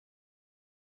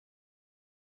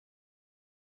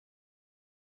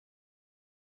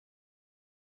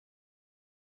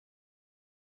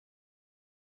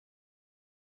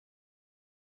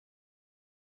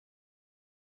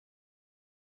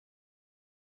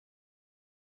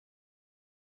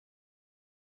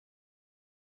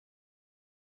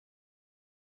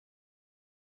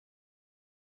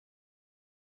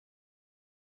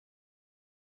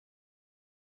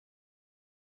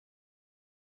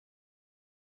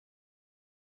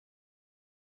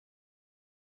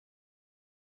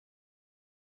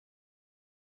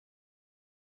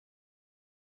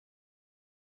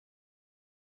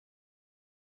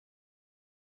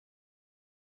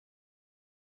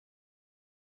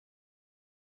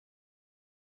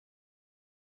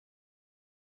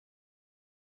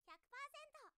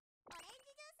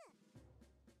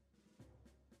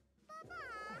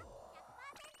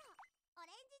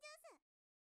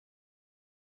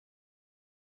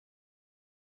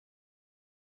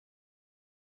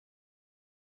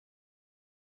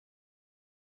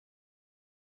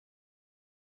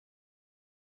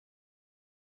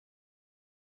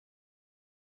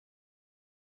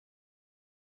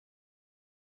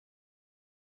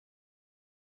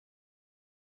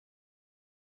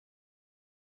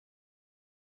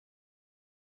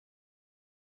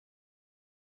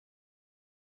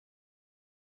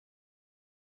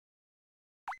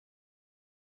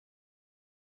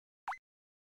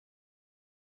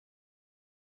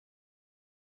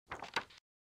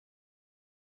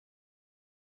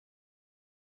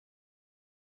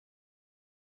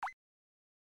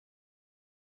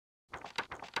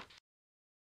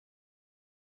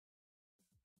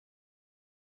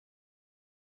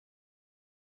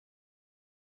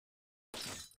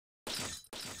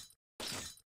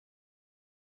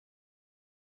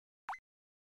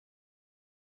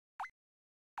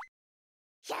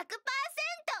100% オレン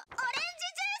ジ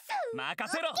ジュース。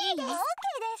任せろ。いいです。オッケ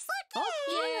ーです。オッケ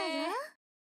ー。いいわよ。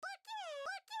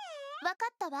わか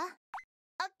ったわ。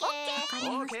オッケー。わかり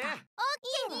ました。オッ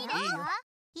ケー。いいわ。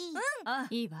いい。あ、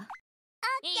いいわ。オッ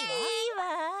ケー。いいわ。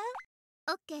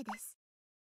オッケーです。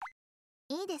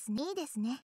いいですね。いいです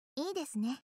ね。いいです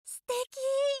ね。素敵。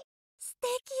素敵。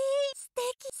素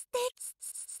敵。素敵。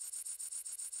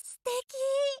素敵。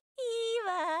いい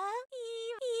わ。い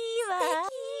いわ。い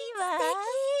いわ。素敵。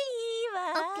いいわ。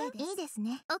オッケーです。いいです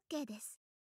ね。オッケーです。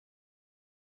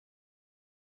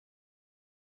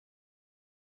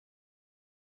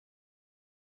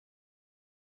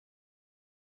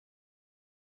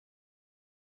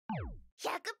100%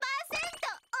 オレンジ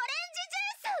ジ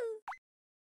ュース。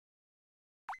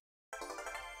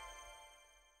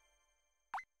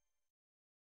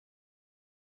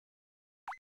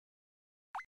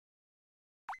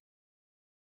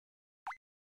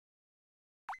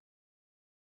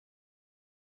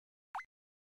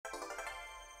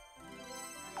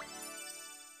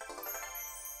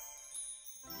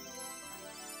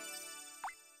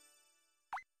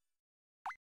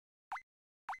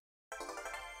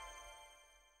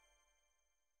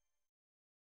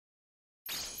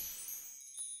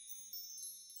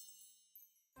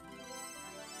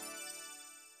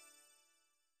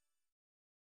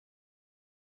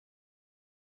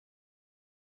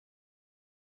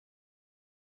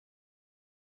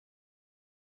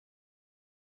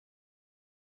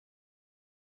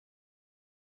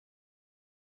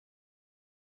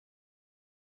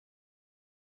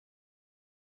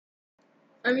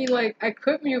I mean, like, I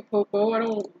could mute Popo. I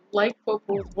don't like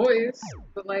Popo's voice,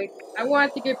 but like, I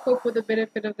wanted to give Popo the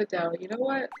benefit of the doubt. You know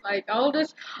what? Like, I'll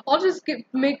just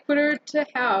make Twitter to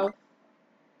have.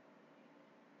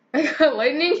 I got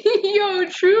lightning. Yo,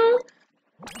 true.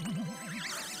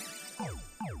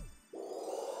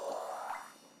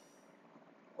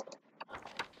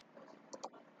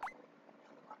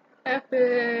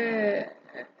 Epic.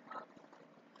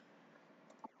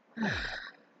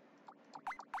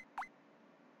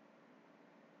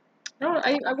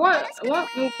 I want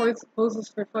more poses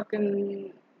for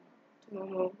fucking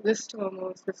Tomomo. This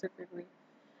Tomomo specifically,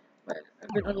 but I've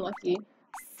been unlucky.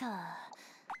 さあ、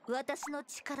私の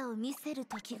力を見せる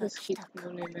時が Let's 来 keep たか。 the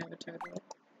name avatar though.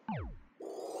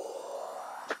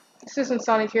 This isn't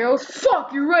Sonic Heroes.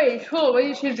 Fuck, you're right. Hold on, why did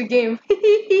you change the game?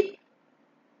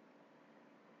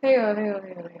 hang on.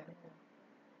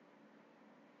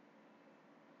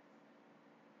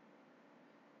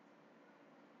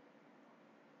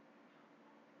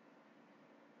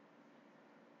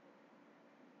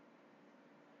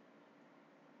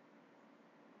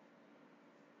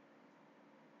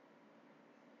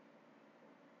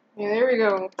 Yeah, there we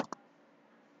go.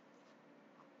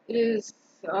 It is,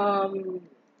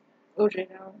 OJ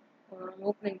now. I'm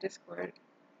opening Discord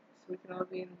so we can all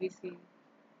be in VC.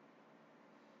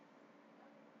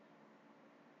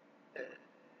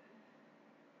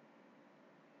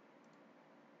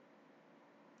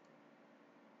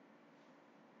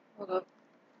 Hold up.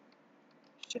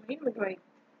 Shit, I need to make my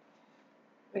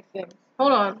thing.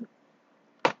 Hold on.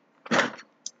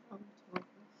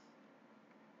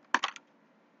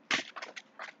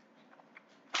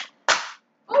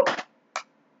 Oh!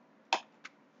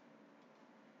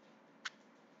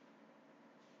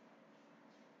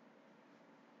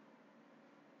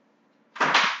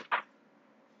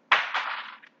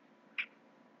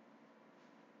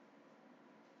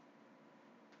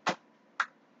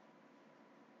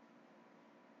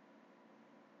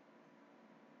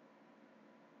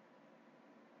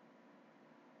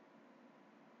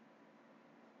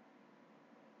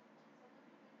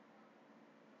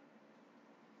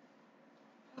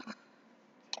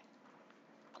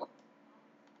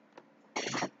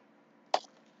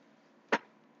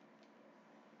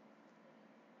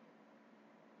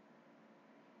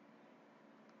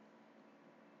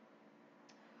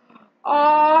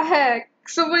 Aw, heck.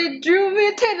 Somebody drew me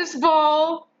a tennis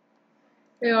ball.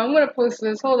 Yeah, I'm gonna post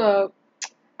this. Hold up.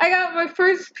 I got my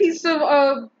first piece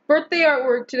of birthday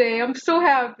artwork today. I'm so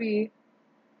happy.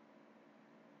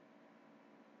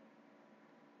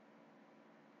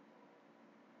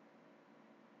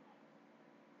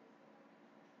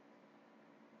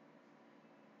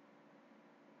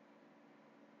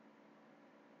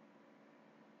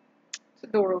 It's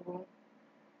adorable.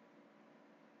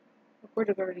 Of course,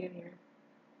 it's already in here.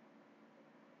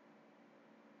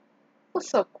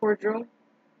 What's up, Cordial?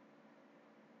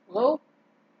 Hello?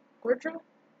 Cordial?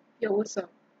 Yo, what's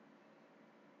up?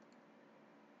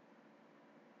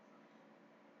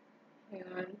 Hang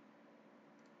on.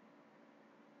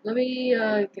 Let me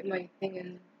get my thing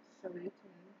in so we can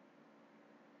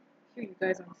hear you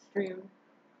guys on stream.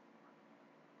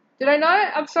 Did I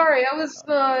not? I'm sorry. I was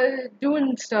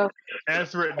doing stuff.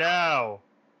 Answer it now.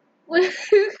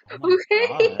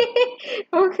 Okay.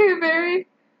 Okay, Barry.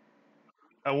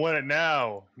 I want it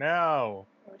now. Now.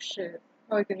 Oh shit.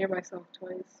 Oh, I can hear myself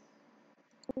twice.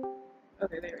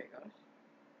 Okay, there we go.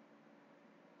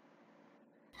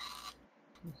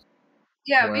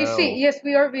 Yeah, Wow. VC. Yes,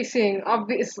 we are VCing.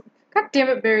 Obviously. God damn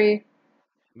it, Barry.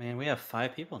 Man, we have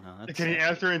 5 people now. That's Can you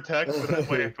answer in text so that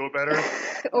way I feel better?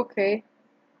 Okay.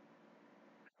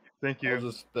 Thank I'll you.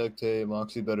 just spectate.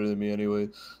 Moxie better than me anyway.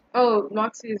 Oh,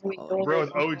 Moxie is me. Oh, Bro,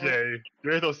 it's OJ.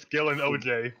 There's no skill in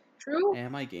OJ. True?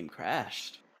 And my game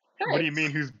crashed. What do you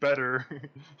mean, who's better?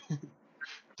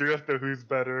 Do us know who's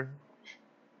better.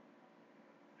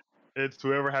 It's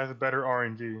whoever has a better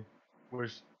RNG,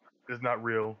 which is not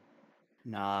real.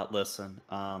 Nah, listen.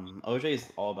 OJ is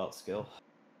all about skill.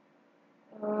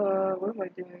 What am I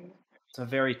doing? It's a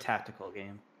very tactical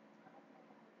game.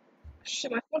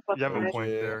 Shit, my phone fucking You have a died. point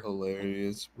OJ, there.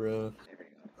 hilarious, bro. There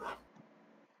we go.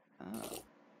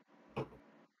 Oh.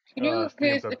 Can you,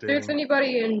 Steam's if there's updating.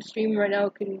 anybody in stream right now,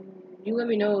 can you let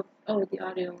me know if, oh, the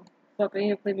audio. Fuck, I need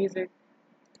to play music.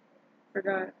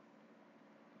 Forgot.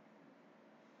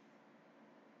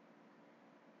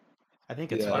 I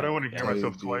think it's Yeah, fine. I don't want to hear How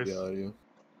myself you do twice. the audio.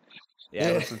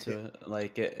 Yeah, listen to it.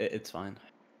 Like, it's fine.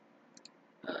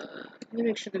 Let me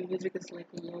make sure the music is like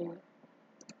low.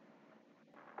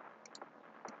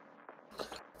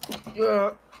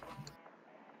 Yeah.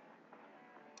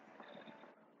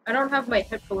 I don't have my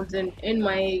headphones in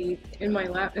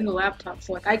the laptop,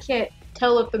 so like I can't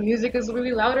tell if the music is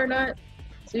really loud or not.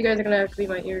 So you guys are gonna have to be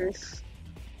my ears.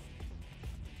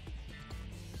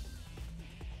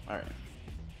 Alright.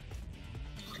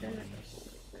 Okay.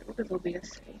 What does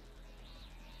OBS say?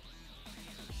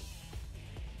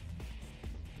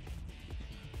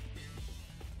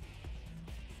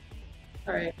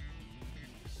 Alright.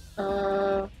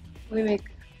 Let me make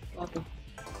lobby.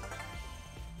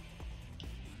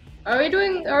 Are we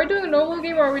doing a normal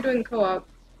game or are we doing co-op?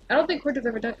 I don't think Cordo's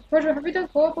ever done. Cordo, have we done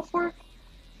co-op before?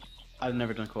 I've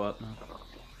never done co-op, no.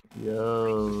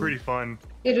 Yo. It's pretty fun.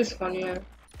 It is fun, yeah.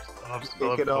 I love It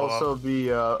co-op. can also be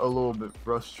a little bit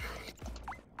frustrating.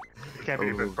 It can be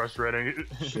a bit frustrating.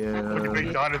 Yeah. Looking at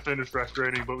Big Jonathan is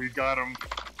frustrating, but we got him.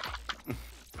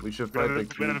 We should We fight the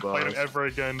haven't Q fight him boss. ever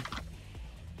again.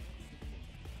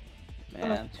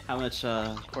 Man, how much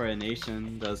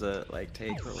coordination does it like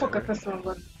take or Fuck, I whatever? pressed the wrong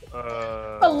button.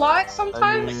 A A lot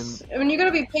sometimes. I mean, you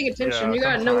gotta be paying attention. Yeah, You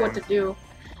gotta know what to sometimes. do.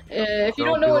 If you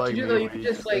don't be know what like to do me though, you where can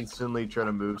just like, instantly try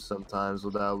to move sometimes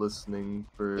without listening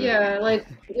for. yeah, like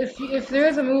if there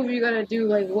is a move you gotta do,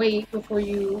 like wait before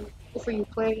you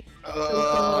play. Hey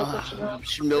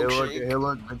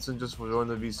look, Vincent just joined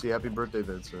the VC. Happy birthday,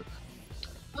 Vincent.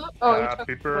 Oh, you're Happy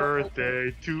talking about-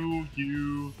 birthday to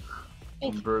you.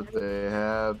 Thank you. Birthday,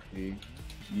 happy.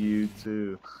 You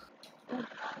too.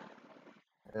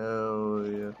 Hell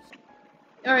yeah.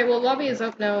 Alright, well, lobby is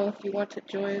up now if you want to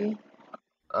join.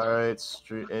 Alright,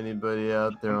 anybody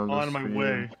out there I'm on the on my stream?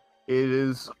 way. It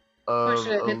is I a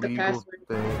should've hit the legal password.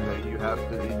 thing that you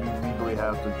legally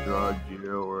have to draw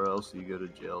Jiro or else you go to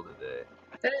jail today.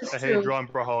 That is I hate true. drawing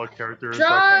Brawlhalla characters. So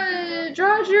I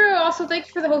Draw Jiro. Also, thank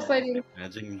you for the host lighting.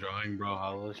 Imagine drawing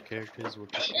Brawlhalla's characters.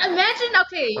 Imagine,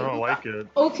 okay. I don't like it.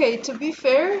 Okay, to be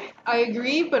fair, I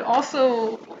agree, but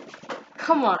also,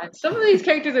 come on. Some of these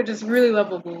characters are just really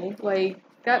lovable. Like,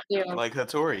 goddamn. Like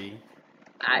Hattori.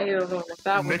 I don't know if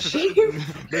that one This cheap.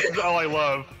 is all I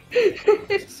love.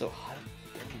 It's so hot.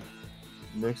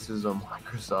 Next is on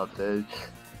Microsoft Edge.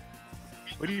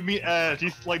 What do you mean,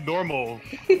 she's like normal.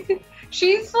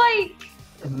 She's like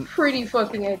pretty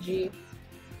fucking edgy.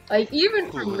 Like even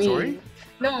for Who, me. Hattori?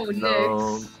 No,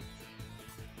 No.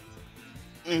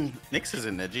 Nyx. Nyx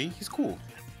isn't edgy. He's cool.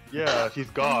 Yeah, she's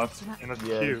goth, and that's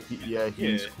Yeah, cute. he's Yeah.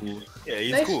 cool. Yeah,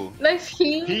 he's Nice, cool. nice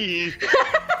he. He.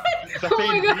 It's a Oh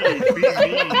my fake God. he.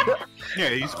 Being mean. Yeah,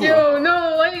 he's cool. Yo,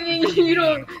 no, I mean, you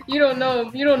don't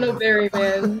know Barry,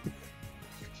 man.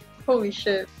 Holy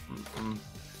shit. Mm-mm.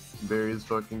 Barry's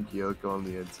fucking Kyoko on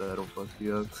the inside. I'll fuck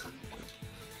you up.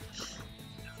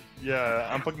 Yeah,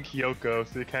 I'm fucking Kyoko,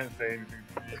 so you can't say anything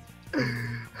to me.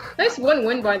 Nice one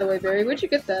win, by the way, Barry. Where'd you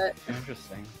get that?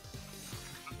 Interesting.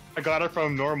 I got it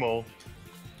from normal.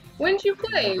 When'd you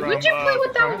play? From, When'd you play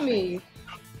without from- me?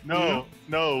 No,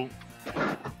 no.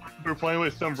 We were playing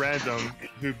with some random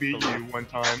who beat you one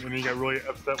time, and you got really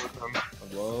upset with them.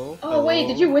 Hello? Oh wait,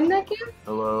 did you win that game?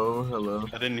 Hello, hello.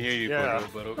 I didn't hear you, Yeah.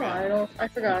 Porto, but Oh, okay. I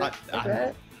forgot. I- I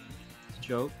forgot.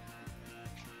 Joke?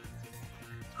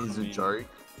 He's a jerk.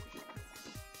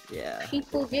 Yeah.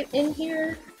 People get in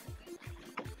here.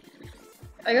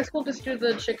 I guess we'll just do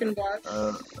the chicken boss.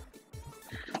 Uh,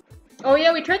 Oh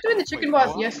yeah, we tried doing the chicken boss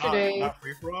co-op? yesterday. Not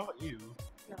free for all? You.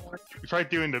 No. We tried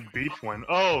doing the beach one.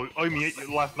 Oh, you mean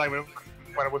last night when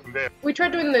I wasn't there? We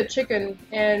tried doing the chicken,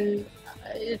 and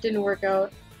it didn't work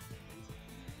out.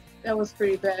 That was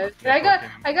pretty bad. And I got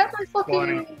my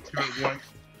Spawning fucking, two at once.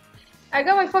 I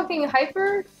got my fucking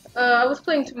hyper. I was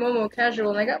playing Tomomo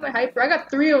casual, and I got my hyper. I got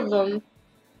 3 of them,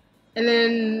 and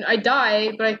then I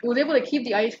died, but I was able to keep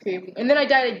the ice cream. And then I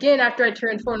died again after I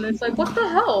turned 4, and it's like, what the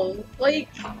hell? Like,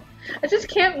 I just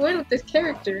can't win with this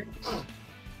character.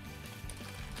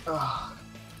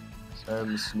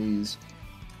 and sneeze.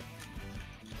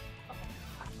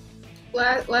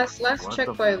 Last What check,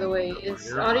 the by the fuck? way, is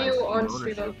Verify audio Steam on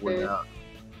stream ownership okay? without-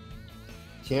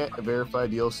 Can't verify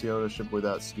DLC ownership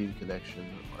without Steam connection.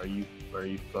 Are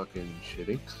you fucking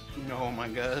shitting? Oh my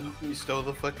god, you stole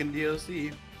the fucking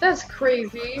DLC. That's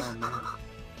crazy. Oh man.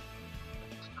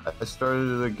 I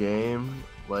started the game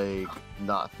like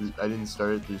not through, I didn't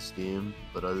start it through Steam,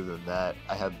 but other than that,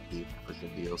 I have the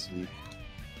freaking DLC.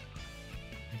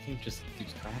 I think it just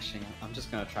keeps crashing. I'm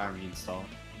just gonna try and reinstall.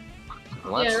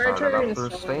 Let's we're start it trying up to through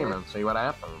install Steam it. and see what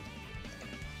happens.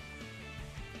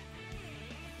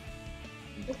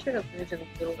 Let's turn up the music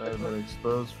a little I've bit more. been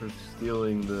exposed for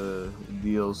stealing the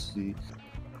DLC.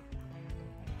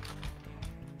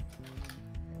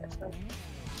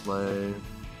 Like,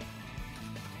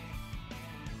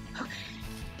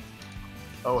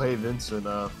 oh hey Vincent,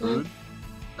 food?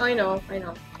 I know.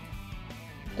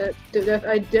 That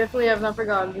I definitely have not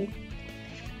forgotten.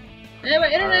 Hey, my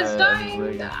internet's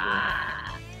dying!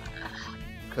 Ah,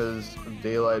 Because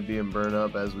daylight being burned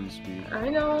up as we speak. I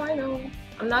know.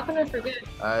 I'm not gonna forget.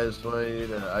 I just want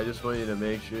you to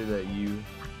make sure that you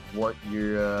want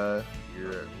your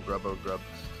grubbo grub.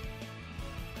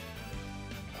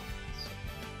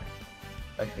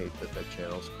 I hate that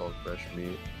channel's called Fresh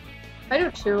Meat. I do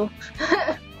too.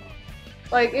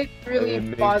 Like, it really It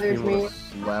makes bothers me me. wanna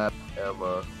slap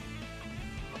Emma.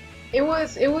 It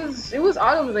was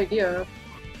Autumn's idea.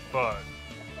 But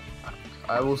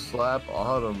I will slap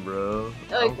Autumn, bro.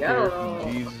 I Like, don't care I if don't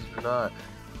he's know. Jesus or not.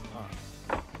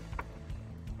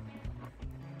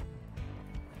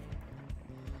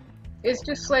 It's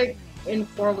just like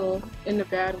informal in a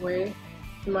bad way,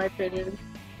 in my opinion.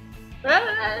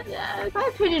 My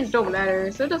opinions don't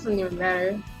matter, so it doesn't even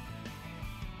matter.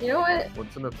 You know what?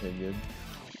 What's an opinion?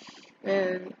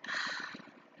 Man.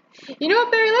 You know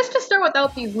what, Barry? Let's just start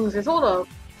without these losers. Hold up.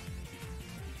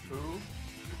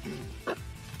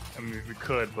 I mean, we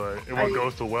could, but it won't go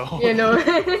so well. You know.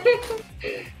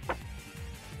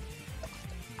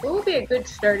 What would be a good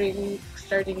starting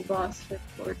boss for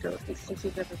Porto since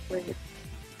he's never played?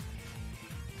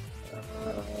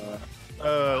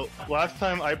 Last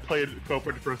time I played Cope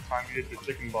for the first time, we did the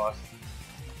chicken boss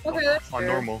Okay, that's on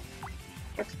fair. normal.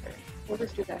 That's fair. We'll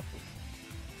just do that.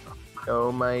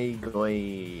 Oh my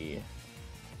god.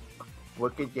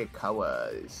 Look at your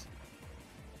colors.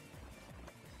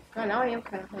 God, now I am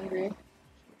kind of hungry.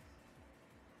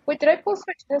 Wait, did I post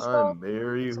my tennis ball? I'm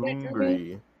very Somebody drew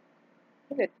hungry.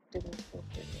 I think I didn't post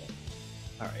it yet.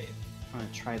 Alright, I'm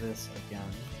gonna try this again.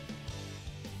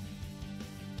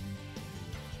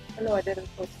 I know I didn't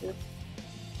post it.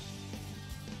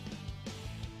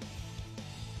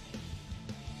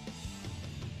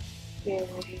 Yeah.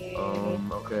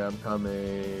 Okay, I'm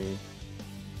coming.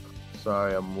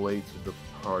 Sorry, I'm late to the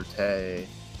party.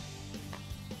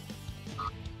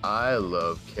 I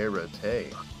love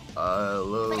karate. I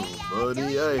love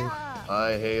buddy.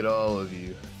 I hate all of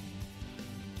you.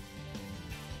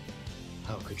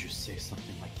 How could you say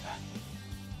something like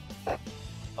that?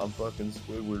 I'm fucking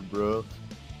Squidward, bro.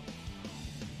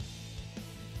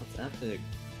 What's epic?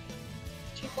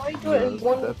 Gee, why do you do it in Yeah,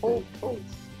 one that's full it. post?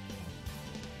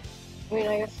 I mean,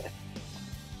 I guess.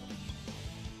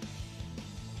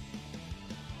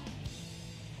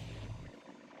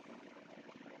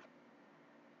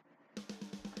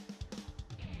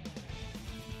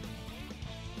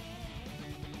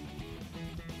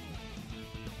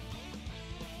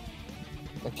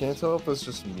 I can't tell if it's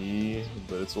just me,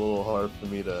 but it's a little hard for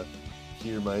me to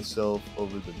hear myself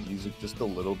over the music just a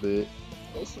little bit.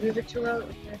 Is the music too loud?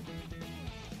 Okay.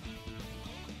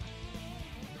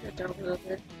 Get down a little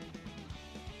bit.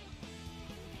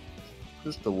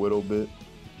 Just a little bit.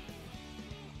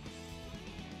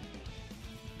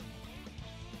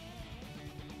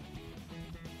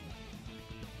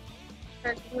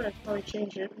 Alright, I'm gonna probably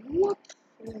change it. Whoops!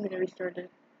 I'm gonna restart it.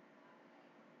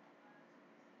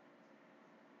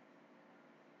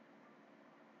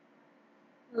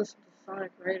 Listen to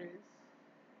Sonic Riders.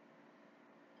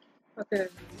 Okay.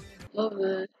 Love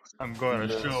it. I'm gonna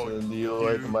show Listen, do you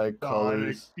like my Sonic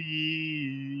colors?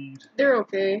 Speed. They're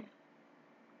okay.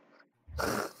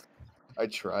 I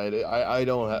tried it. I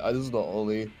don't have. This is the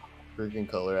only freaking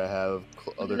color I have.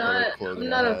 Other color clothing I'm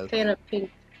not I a have. fan of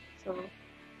pink, so.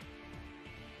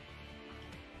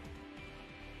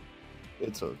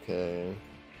 It's okay.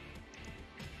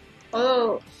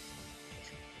 Although,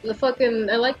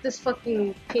 I like this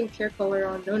fucking pink hair color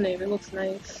on No Name. It looks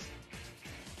nice.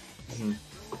 Mhm.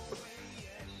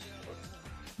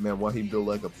 Man, why he built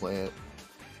like a plant?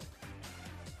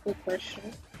 Good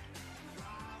question.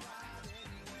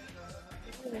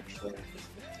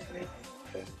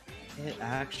 It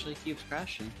actually keeps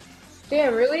crashing.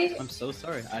 Damn, really? I'm so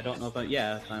sorry. I don't know if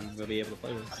I'm gonna be able to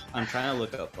play this. I'm trying to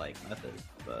look up like methods,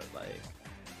 but like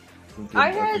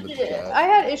I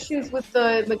had issues with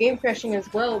the game crashing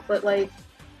as well, but like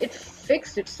it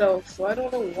fixed itself, so I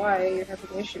don't know why you're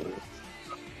having issues.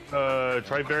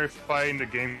 Try verifying the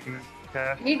game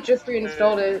cache. He just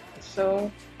reinstalled it,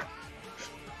 so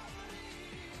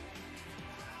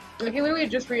like he literally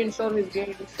just reinstalled his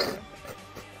game. So.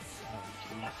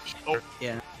 Oh,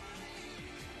 yeah.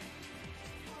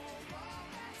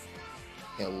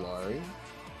 Hilary?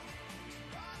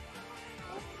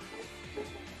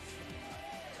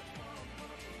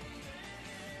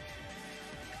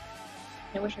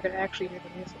 I wish I could actually hear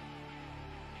the music.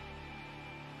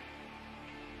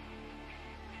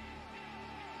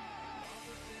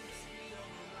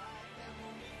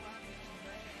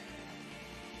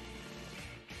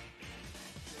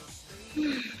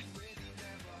 Yeah.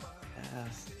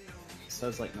 It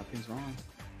says like nothing's wrong.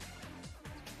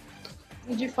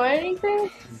 Did you find anything?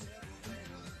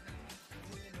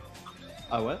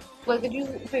 Oh, what? Like, did you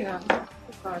hang on? Oh,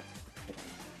 God.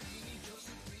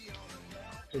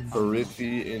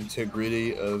 Barifi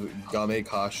integrity of Game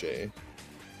Cache.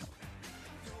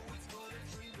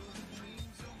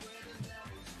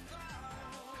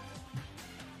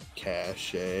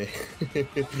 Cache.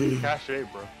 cache,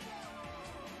 bro.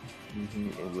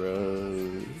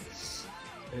 Rose.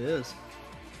 It is.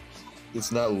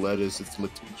 It's not lettuce, it's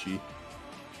Latucci.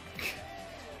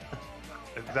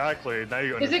 Exactly. Now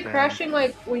you Is understand. it crashing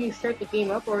like when you start the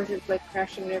game up, or is it like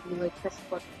crashing whenever you like press the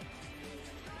button?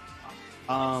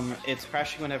 It's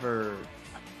crashing whenever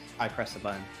I press the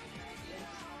button.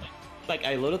 Like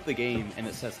I load up the game and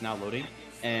it says now loading,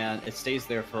 and it stays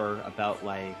there for about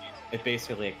like it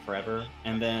basically like forever,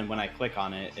 and then when I click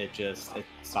on it, it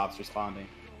stops responding.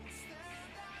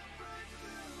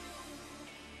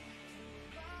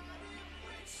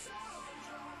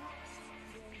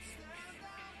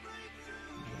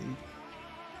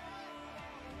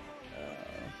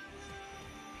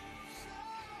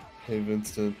 Hey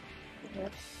Vincent, Yeah.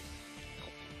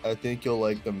 I think you'll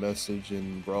like the message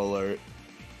in Brawl Art.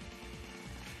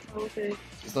 Okay.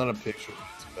 It's not a picture,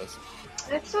 it's a message.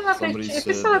 It's not a Somebody picture. If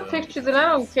it's said, not a picture, then I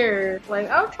don't care. Like,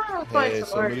 I'm trying to find Hey,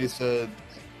 some art.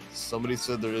 somebody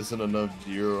said there isn't enough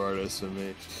Zero art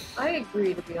SMH. I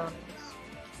agree, to be honest.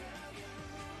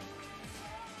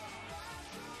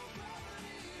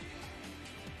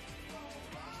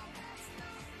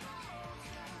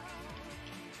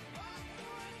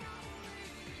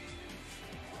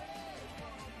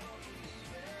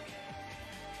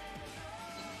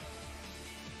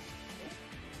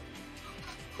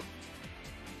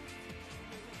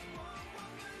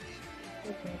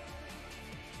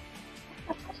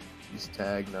 He's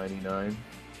tag 99.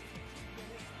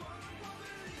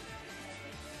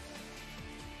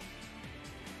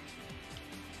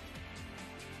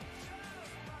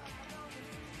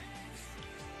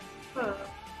 Huh.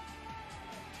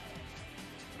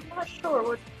 I'm not sure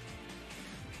what.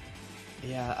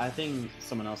 Yeah, I think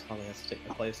someone else probably has to take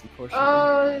my place,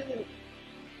 unfortunately.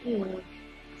 Hmm.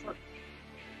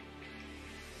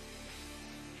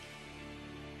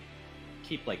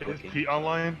 Keep like Is looking. Pete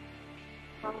online?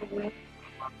 Probably.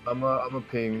 I'm a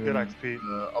ping. Good XP.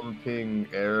 I'm a ping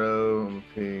Arrow. I'm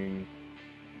a ping.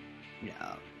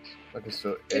 Yeah. Okay,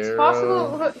 so It's Arrow.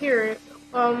 possible. Look, here,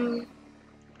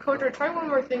 Kodra, try one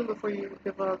more thing before you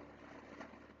give up.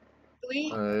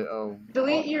 Delete,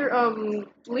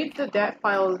 delete the dat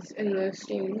files in the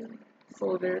Steam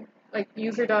folder, like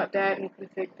user.dat and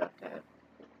config.dat.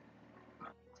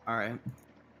 All right.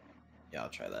 Yeah, I'll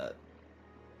try that.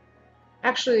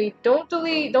 Actually, don't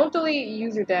delete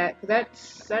user.dat,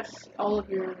 'cause that's all of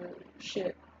your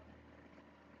shit.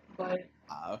 But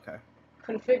Okay.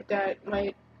 config.dat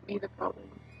might be the problem.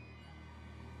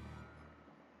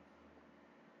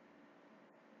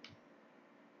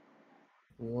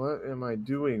 What am I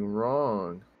doing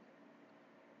wrong?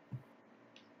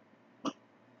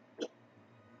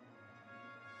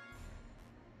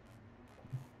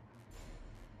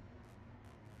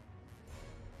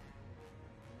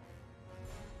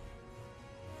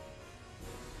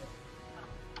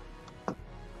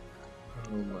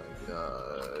 Oh my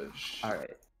gosh.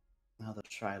 Alright. Now let's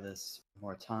try this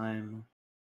one more time.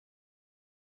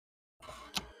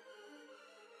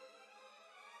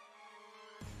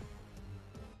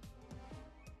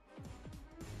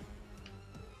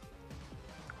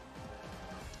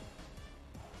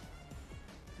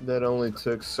 That only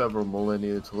took several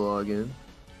millennia to log in.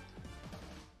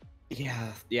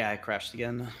 Yeah, I crashed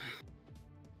again.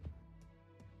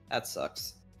 That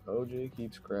sucks. OJ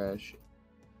keeps crashing.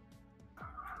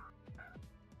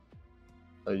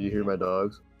 Oh, you hear my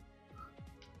dogs?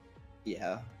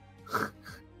 Yeah.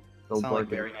 They'll Sound like bark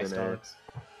very at nice thin air. dogs.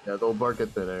 Yeah, they'll bark at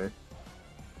thin air.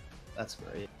 That's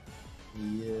great.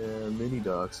 Yeah, mini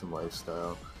dachshund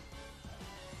lifestyle.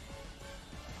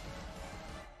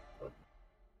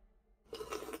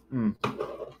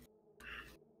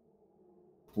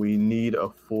 We need a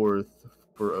fourth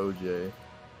for OJ.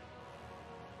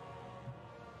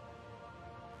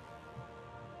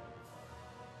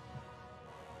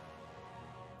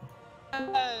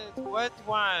 What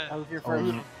one? That was your first.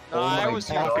 No, Oh I my was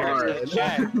here God. first.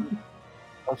 Check.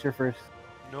 What's your first?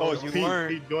 No, Oh, it's you Pete. weren't.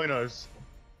 Pete, join us.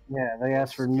 Yeah, they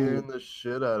asked for me. Scaring the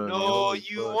shit out of me. No, Holy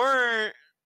you fuck. weren't.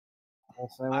 Yes,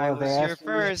 I was. They was here asked me-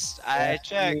 first. they I asked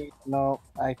checked. me- No,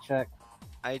 I checked.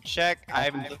 I checked.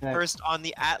 I'm the checked. first on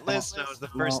the Atlas. And I was the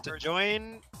first to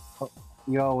join.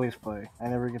 You always play. I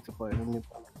never get to play. When you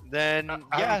play. Then I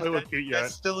yeah, haven't played with Pete yet.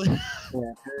 that's still. Yeah,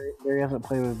 Barry hasn't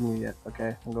played with me yet.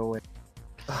 Okay, I'll go away.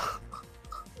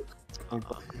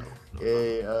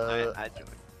 Hey, I joined.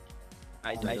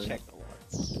 I Okay. checked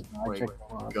once. I my checked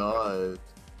a lot. God.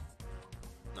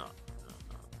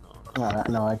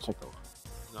 No, I checked a lot.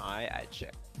 No, I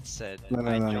checked. It said No,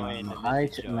 I no, joined. no, and no. then I you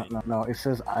che- joined. no, it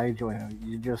says I joined.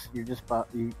 You're just about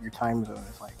your time zone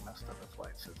is like messed up. That's why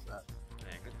it says that.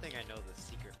 Man, good thing I know the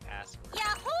secret password.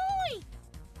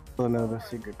 Oh no, the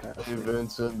secret Hey, password.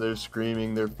 Vincent, they're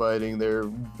screaming, they're fighting,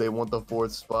 they want the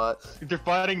fourth spot. They're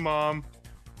fighting, Mom.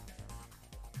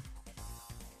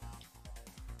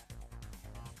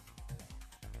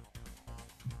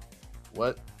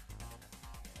 What?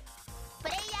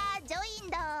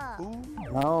 Ooh,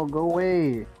 No, go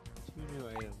away. 2 new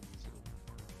items.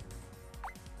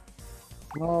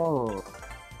 No. Well,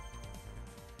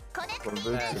 That's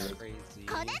Vincent, crazy.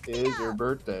 it is your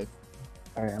birthday.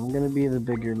 Alright, I'm gonna be the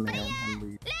bigger man and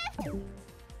leave.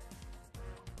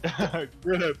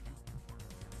 Rip.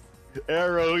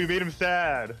 Arrow, you made him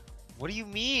sad. What do you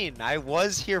mean? I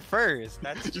was here first.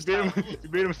 That's You just made, how- him, you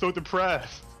made him so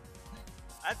depressed.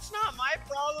 That's not my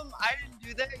problem. I didn't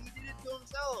do that. He did it to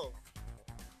himself.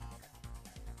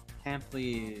 Can't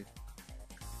believe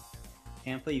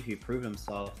he proved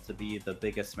himself to be the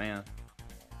biggest man.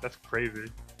 That's crazy.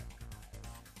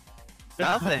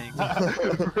 Nothing.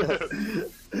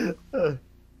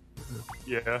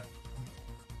 Yeah.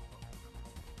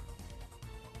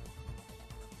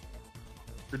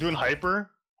 You're doing hyper?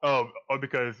 Oh,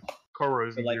 because Korra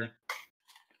isn't Like, here.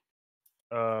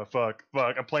 Fuck.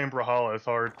 I'm playing Brawlhalla. It's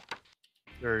hard.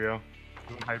 There you go.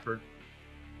 Doing hyper.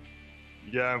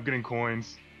 Yeah, I'm getting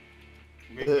coins.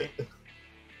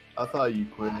 I thought you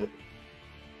quit.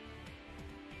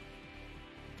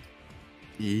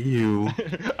 Ew.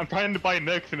 I'm trying to buy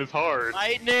Nyx and it's hard.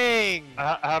 Lightning!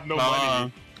 I have no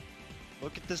money.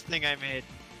 Look at this thing I made.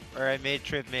 Or I made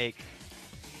Trip make.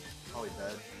 Probably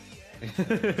bad.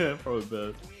 Probably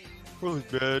bad. Probably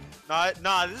good.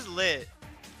 Nah, this is lit.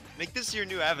 Make this your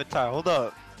new avatar. Hold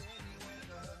up.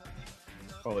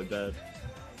 Probably bad.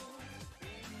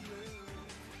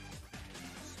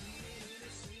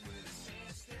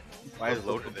 Why is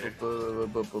Loader there?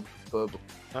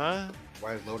 Huh?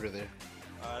 Why is Loader there?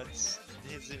 It's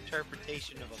his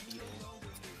interpretation of a beetle.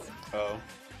 Oh.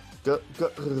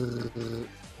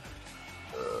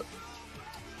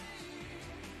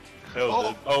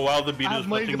 Oh wow, the beat I is have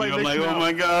money touching to me. buy I'm like, Nyx oh now.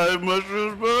 my god,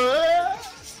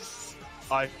 mushrooms.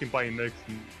 I can buy Nyx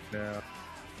now.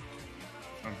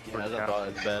 I'm Yeah, freaked I out. thought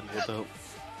it's bad. What's up?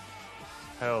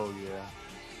 Hell yeah.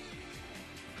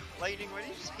 Lightning, why do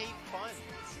you just hate fun?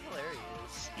 It's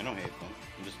hilarious. I don't hate fun.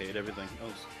 I just hate everything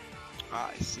else. Ah,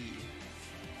 I see.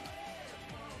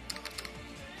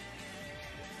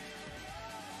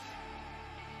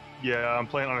 Yeah, I'm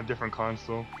playing on a different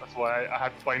console. That's why I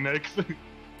have to buy Nyx.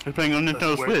 You're playing on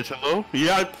Nintendo Switch. Switch. Hello?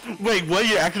 Yeah. Wait, what?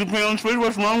 You're actually playing on Switch?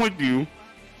 What's wrong with you?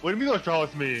 What do you mean what's wrong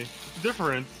with me? It's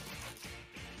different.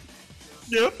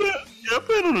 Yeah, I'm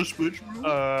playing on the Switch,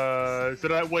 bro. So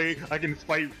that way I can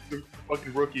fight the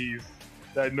fucking rookies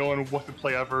that no one wants to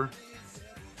play ever.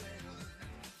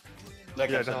 That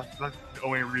Yeah, guy's that's the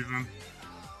only reason.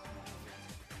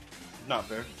 not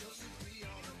fair.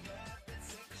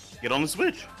 Get on the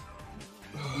Switch.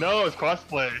 No, it's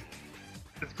crossplay.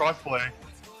 It's crossplay.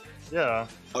 Yeah.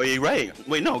 Oh, yeah, right.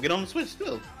 Wait, no, get on the Switch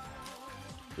still.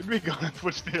 What do we go on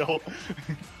Switch still?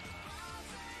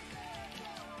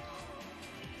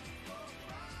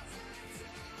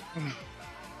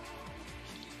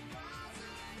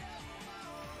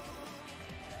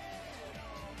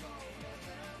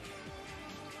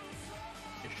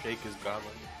 Your shake is godlike.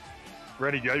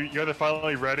 Ready? You guys are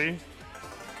finally ready?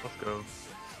 Let's go.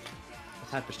 What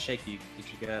type of shake did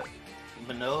you get?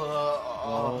 Vanilla.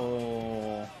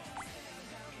 Oh.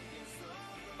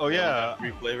 Oh yeah,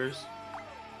 3 flavors.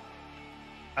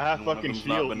 I have And one of fucking them's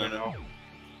not shield banana. now.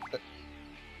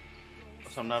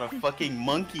 So I'm not a fucking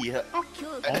monkey. Oh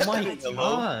my Hello?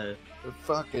 god. The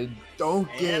fucking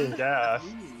donkey. Gas.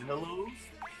 Hello?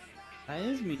 That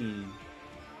is mean.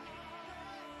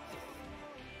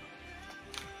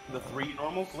 The 3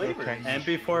 normal flavors. Okay. And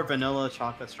before vanilla,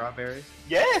 chocolate, strawberry.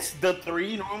 Yes, the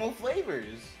 3 normal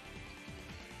flavors.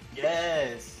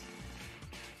 Yes.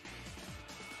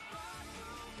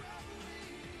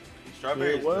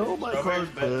 Strawberries. Well, my car's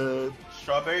dead.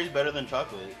 Strawberries better than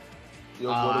chocolate. Yo,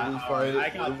 what are we fighting? I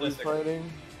got What are we this.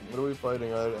 fighting? What are we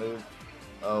fighting?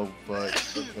 Oh, fuck.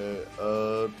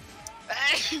 Okay.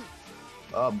 Bless.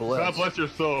 God bless your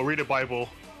soul. Read a Bible.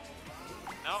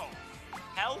 No.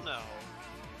 Hell no.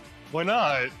 Why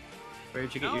not? Where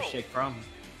did you get your No. shake from?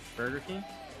 Burger King?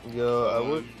 Yo, I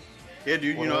would. Yeah,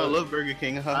 dude, you know I love Burger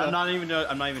King. I'm not even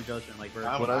judging like Burger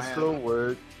King. When I still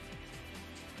work,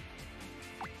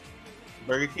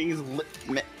 Burger King is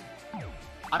lit.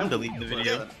 I'm deleting the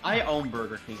video. I own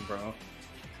Burger King, bro.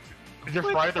 Your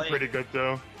fries are pretty good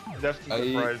though. That's I the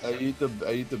eat, fries. I eat the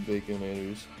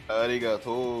baconators.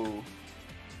 Arigato.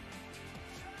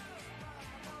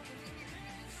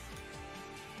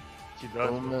 She does.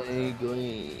 Oh my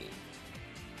god.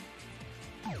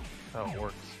 That's how it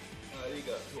works.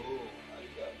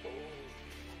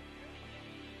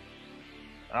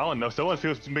 I don't know. Someone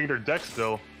feels to make their deck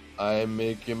still. I am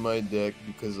making my deck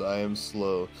because I am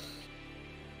slow.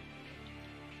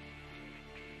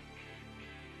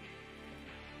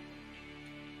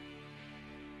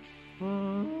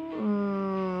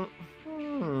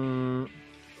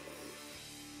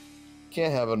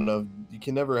 Can't have enough. You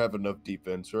can never have enough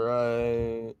defense,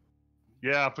 right?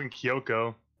 Yeah, I'm thinking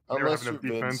Kyoko. Never Unless have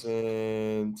you're enough defense.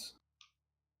 Vincent.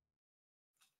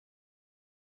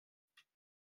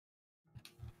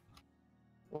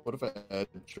 What if I had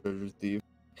a treasure thief?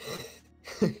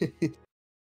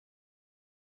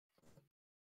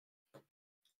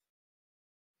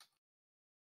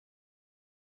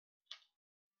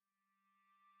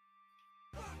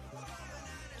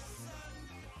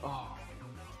 Oh.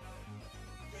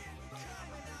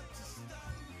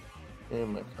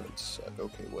 And my cards suck.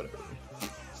 Okay, whatever.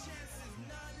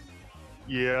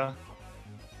 Yeah.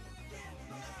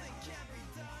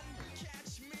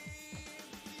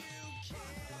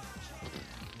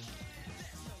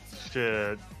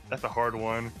 Shit, that's a hard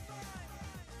one.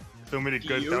 So many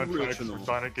good soundtracks for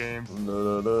Sonic games.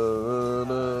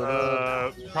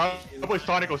 Probably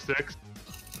Sonic 06.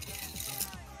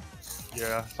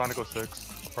 Yeah, Sonic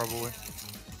 06, probably.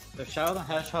 The Shadow the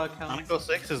Hedgehog count? Sonic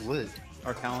 06 is lit.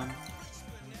 Or Callan?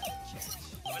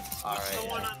 What's the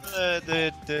one on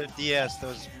the DS that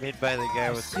was made by the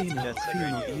guy with the Jet Set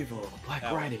Radio? evil. Black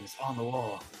That one. writings on the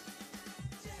wall.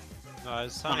 No,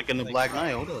 it's Sonic and the Black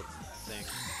Knight. Hold up. thing.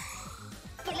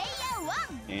 プレイヤー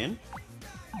1 And?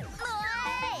 おい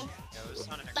Yeah, it was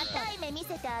Sonic. バタイ目見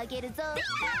せてあげるぞ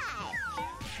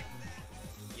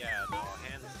Yeah, no,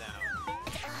 hands down.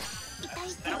 痛い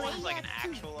プ That レ one's イ like ヤ an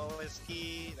ー actual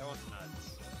OST. That one's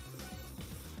nuts.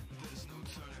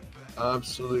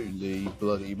 Absolutely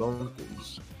bloody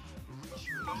bonkers.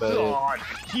 But God,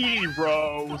 2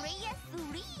 heroes! プレイヤー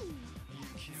3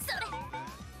それ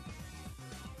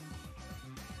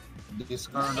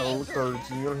discard all the cards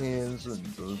in your hands and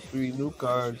those 3 new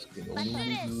cards can バト only ル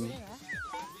be する used.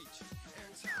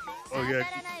 Oh わ yeah, か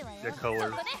らないわよ yeah, color.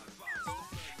 そこで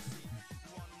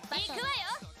行くわよ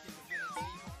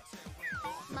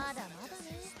まだまだ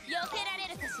ね避けられ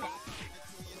るかしら I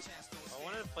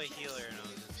wanted to play healer and I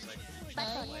was just like,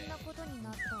 大変なことに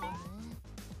なったわね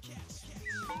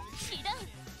知らん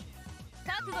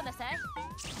覚悟なさい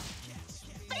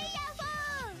プレイヤー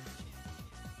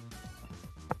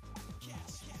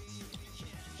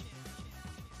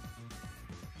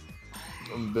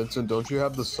4 Vincent, don't you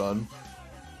have the sun?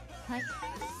 はい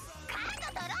カー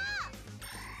ド取ろ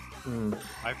う Hmm.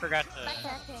 I forgot さ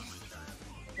to. て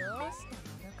どうした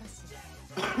ものかし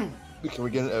ら Can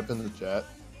we get an F in the chat?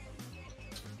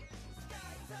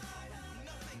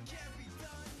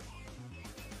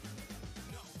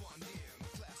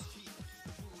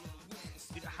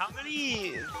 Dude, How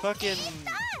many fucking...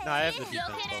 No, I have the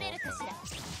defense bubble.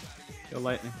 Go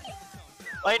lightning.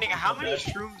 Lightning, how many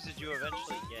shrooms did you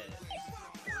eventually get?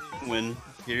 When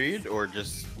period or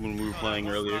just when we were playing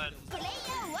earlier?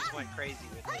 Just went crazy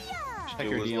with it. Check It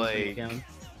your was DMs like- when you can.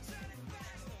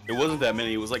 It wasn't that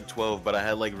many. It was like 12, but I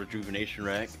had like rejuvenation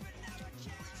rack.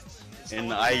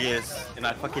 And I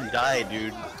fucking died,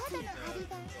 dude. The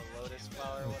lotus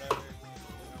flower or whatever.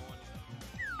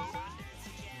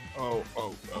 Oh.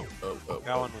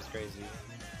 That one was crazy.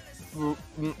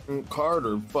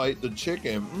 Carter, fight the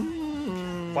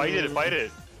chicken. Fight it, fight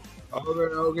it.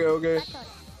 Okay.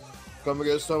 Come and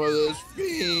get some of this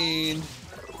fiend.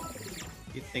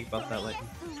 You think about that, lightning.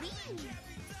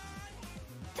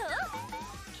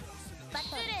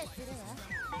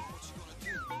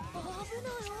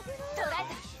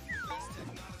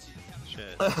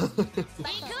 Shit. It'd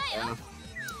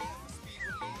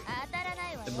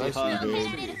be Nice hard on the dude.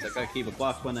 streets. I gotta keep a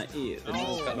block when I eat. The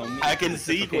noodles got no meat. I can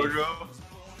see, Okay. Cordro.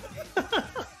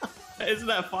 Isn't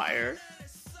that fire?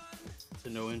 It's a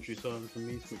no entry song for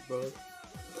me, sweet bro.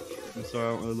 I'm sorry,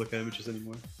 I don't really look at images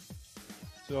anymore.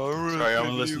 Sorry, I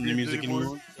don't listen to music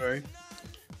anymore. Sorry.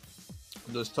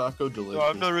 This taco delicious. No,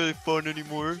 I'm not really fun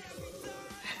anymore.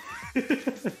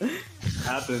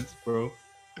 Happens, bro.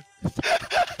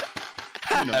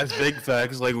 That's big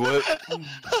facts. Like what?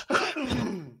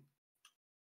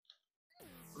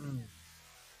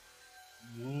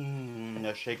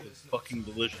 That shake is fucking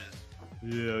delicious.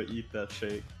 Yeah, eat that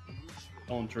shake.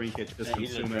 Don't drink it, just Yeah, you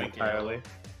consume didn't it drink it. entirely.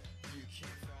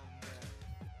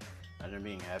 Imagine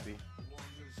being happy.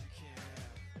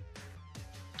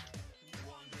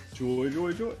 Joy.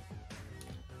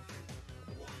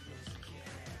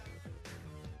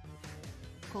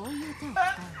 こういう手を使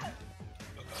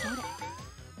うの。それ。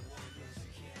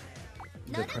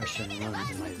 Depression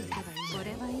runs in my veins. こ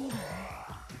れはいいわね。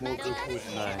もう空港じ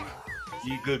ゃない。い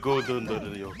いかゴードンド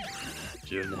ルよ。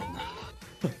10年。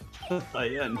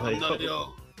 Ayan, なんだ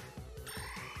よ。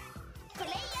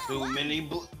Too many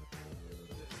bl-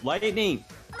 Lightning!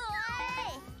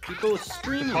 People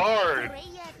streaming! Hard.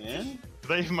 Yeah? It's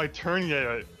not even my turn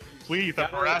yet. Please,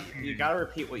 stop harassing You me. gotta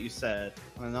repeat what you said.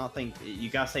 I don't think you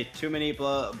gotta say too many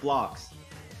blocks.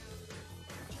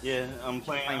 Yeah, I'm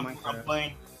playing. I'm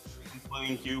playing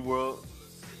Cube World.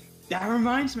 That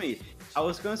reminds me, I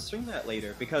was gonna stream that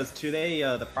later because today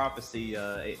the prophecy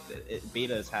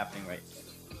beta is happening, right?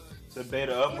 The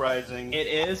beta uprising. It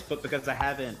is, but because I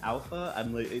have an alpha,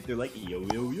 I'm like, they're like, yo,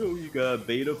 you got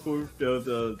beta for a few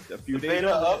The days.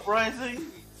 beta uprising.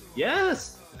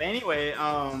 Yes. But anyway,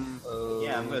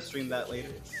 yeah, I'm gonna stream that later.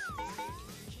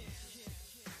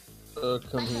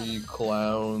 Come here, you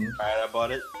clown. Alright, I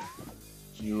bought it.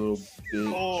 You little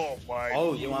bitch. Oh my.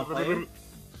 Oh, you want to play it?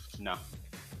 No,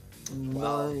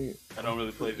 No. I don't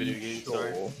really play video games.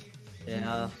 Sorry.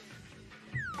 Yeah.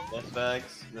 That's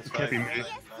facts. That's Can't be facts.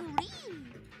 me.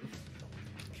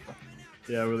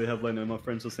 Yeah, I really have Lightning. My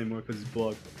friends will say more because he's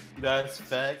blocked. That's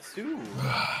facts too.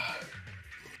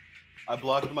 I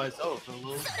blocked myself.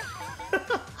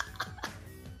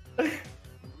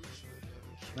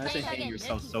 Imagine hating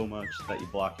yourself so much that you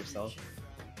block yourself.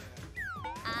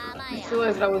 I just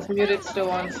realized I was muted still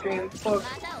on stream. Fuck.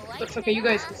 That's okay, you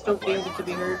guys can still be able to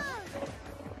be heard.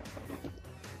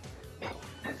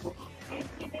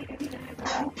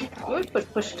 I'm gonna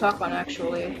put push to talk on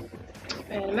actually.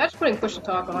 And imagine putting push to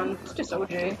talk on. It's just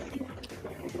OJ.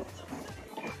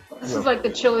 This is like the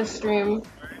chillest stream.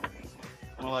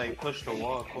 I'm like push to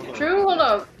walk. Hold on. True, hold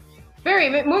up. Barry,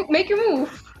 make your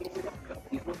move.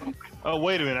 Oh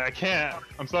wait a minute, I can't.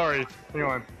 I'm sorry. Hang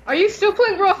on. Are you still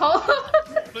playing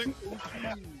Brawlhalla?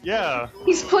 Yeah.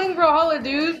 He's playing Brawlhalla,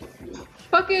 dude.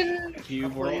 Fucking.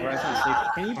 Cube World Rising Sleep.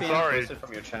 Can you ban sorry. Twisted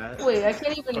from your chat? Wait, I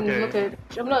can't even Okay. look at.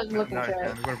 I'm not even looking Now I at can.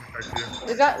 chat. I'm gonna protect you.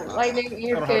 They got lightning.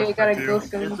 You're I don't okay. have I gotta to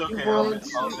ghost him. It's okay.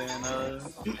 Worlds.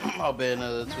 I'll ban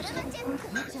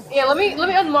Twisted. Yeah, let me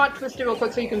unlock Twister real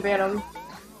quick so you can ban him.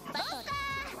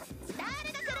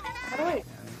 How do I?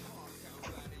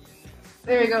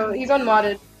 There you go. He's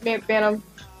unmodded. Ban him.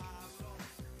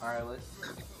 Alright, let's.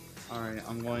 Alright,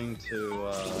 I'm going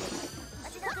to,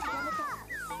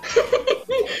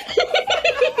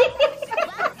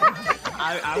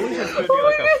 I was just gonna do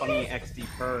like a funny XD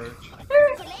purge.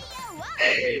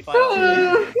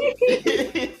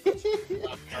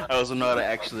 I also know how to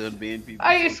actually unban people.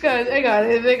 I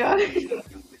got it.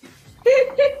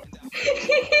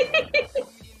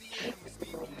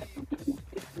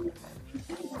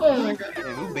 Oh my god.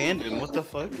 Hey, who banned him? What the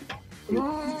fuck?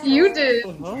 You did.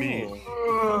 Me.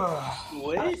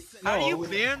 What? How do you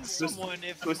ban someone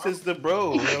if... Twisted's the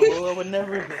bro. I would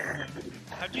never ban him.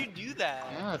 How'd you do that?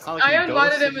 Yeah, it's not like I he invited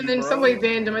ghosted him and you, then bro. somebody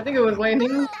banned him. I think it was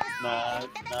Landon. Nah,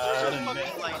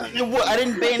 I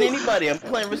didn't ban anybody. I'm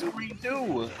playing Risk of Rain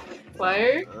 2.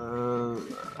 Player?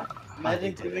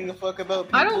 Imagine giving a fuck about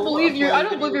people. I don't believe you're. I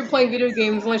don't believe you're playing video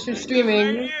games unless you're Right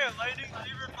streaming. here, Lightning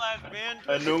Saber Blast, man.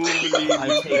 I don't believe I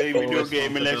you take play full video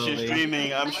game unless you're responsibility.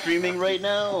 streaming. I'm streaming right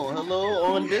now. Hello,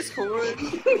 on Discord.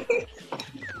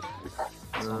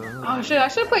 Oh shit! I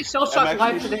should play Shell Shock I'm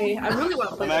Live actually- today. I really want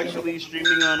to play. I'm that actually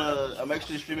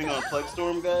streaming on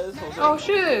Plexstorm, guys. Hold game. Oh on.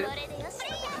 shit!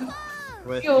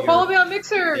 With Yo, your follow me on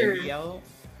Mixer. thingy out,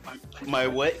 My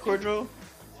what, Cordro?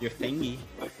 your thingy.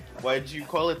 Why'd you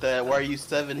call it that? Why are you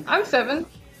 7? I'm 7.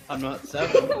 I'm not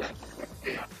 7.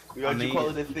 Why'd you call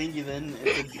it a thingy then?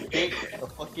 It's a dick, a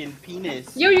fucking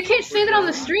penis. Yo, you can't say that on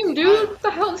the stream, dude. What the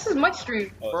hell? This is my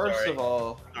stream. Oh, First sorry. of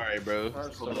all, Sorry, bro.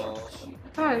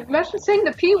 God, imagine saying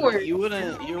the P word. you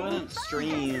wouldn't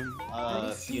stream,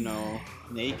 you know,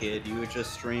 naked. You would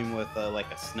just stream with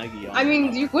like a snuggie on. I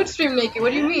mean, you would stream naked.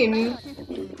 What do you mean?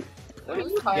 What are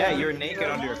you yeah, hiding? you're naked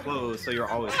under your clothes, so you're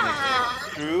always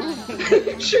naked. True?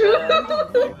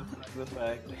 True. The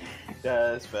fact.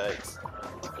 Yeah, that's facts.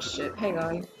 Shit, hang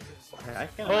on. I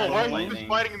can't Oh, why imagine are you Lightning just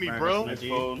fighting me, wearing bro? a My snuggie.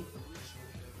 phone.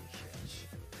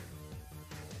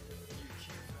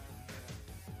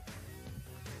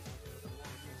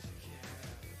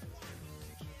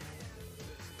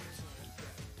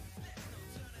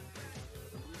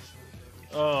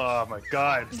 Oh my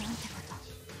god.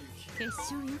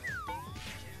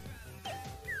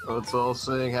 Let's all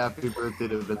sing happy birthday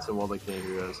to Vincent while they can't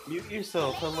hear us. Mute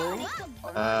yourself, hello?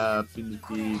 Happy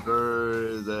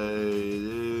birthday.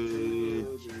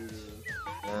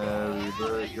 Happy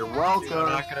birthday. You're I'm welcome.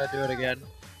 not gonna do it again.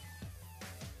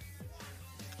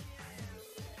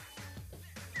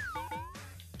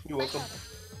 You're welcome.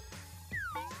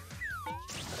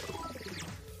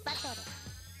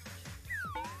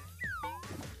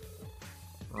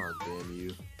 Oh, damn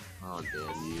you. Oh,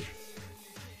 damn you.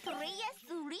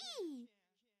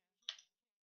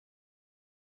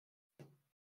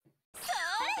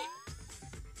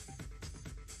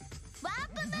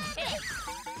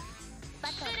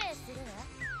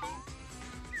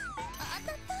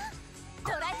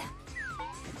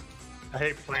 I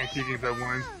hate playing two games at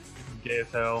once. Gay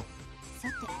as hell.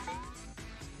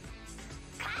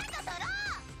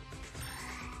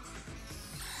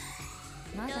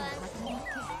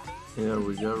 Yeah,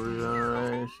 we got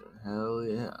regeneration. Hell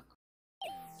yeah.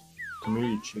 Come here,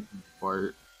 you chicken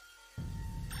fart.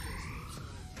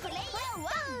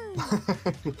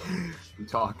 You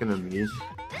talking to me?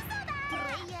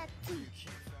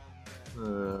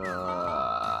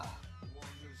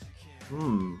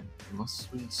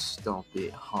 Must we stop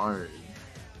it hard?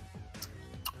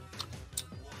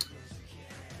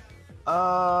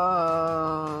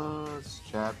 It's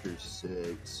chapter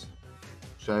 6.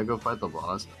 Should I go fight the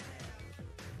boss?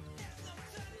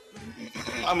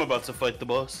 I'm about to fight the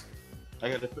boss. I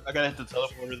gotta hit the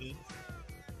teleporter then.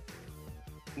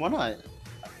 Why not?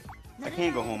 I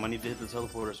can't go home. I need to hit the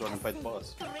teleporter so I can fight the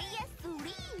boss.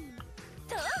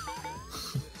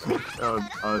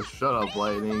 Oh, shut up,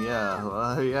 Lightning.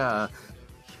 Yeah, yeah.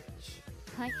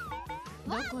 I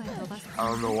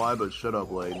don't know why, but shut up,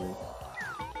 Lightning.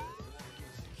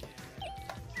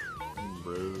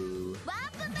 Bro.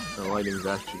 The Lightning's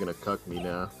actually gonna cuck me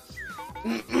now.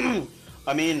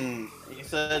 I mean, he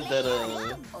said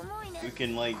that we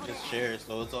can like just share,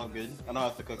 so it's all good. I don't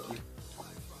have to cook you.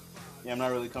 Yeah, I'm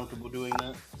not really comfortable doing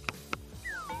that.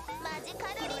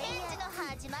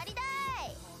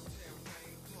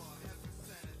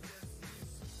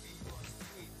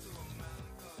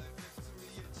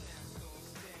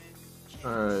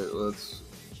 Alright, let's...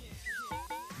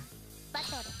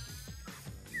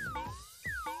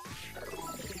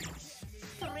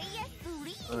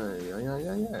 Ay.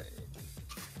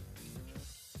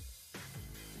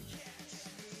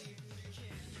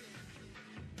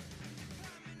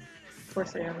 Of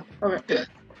course I am. Okay.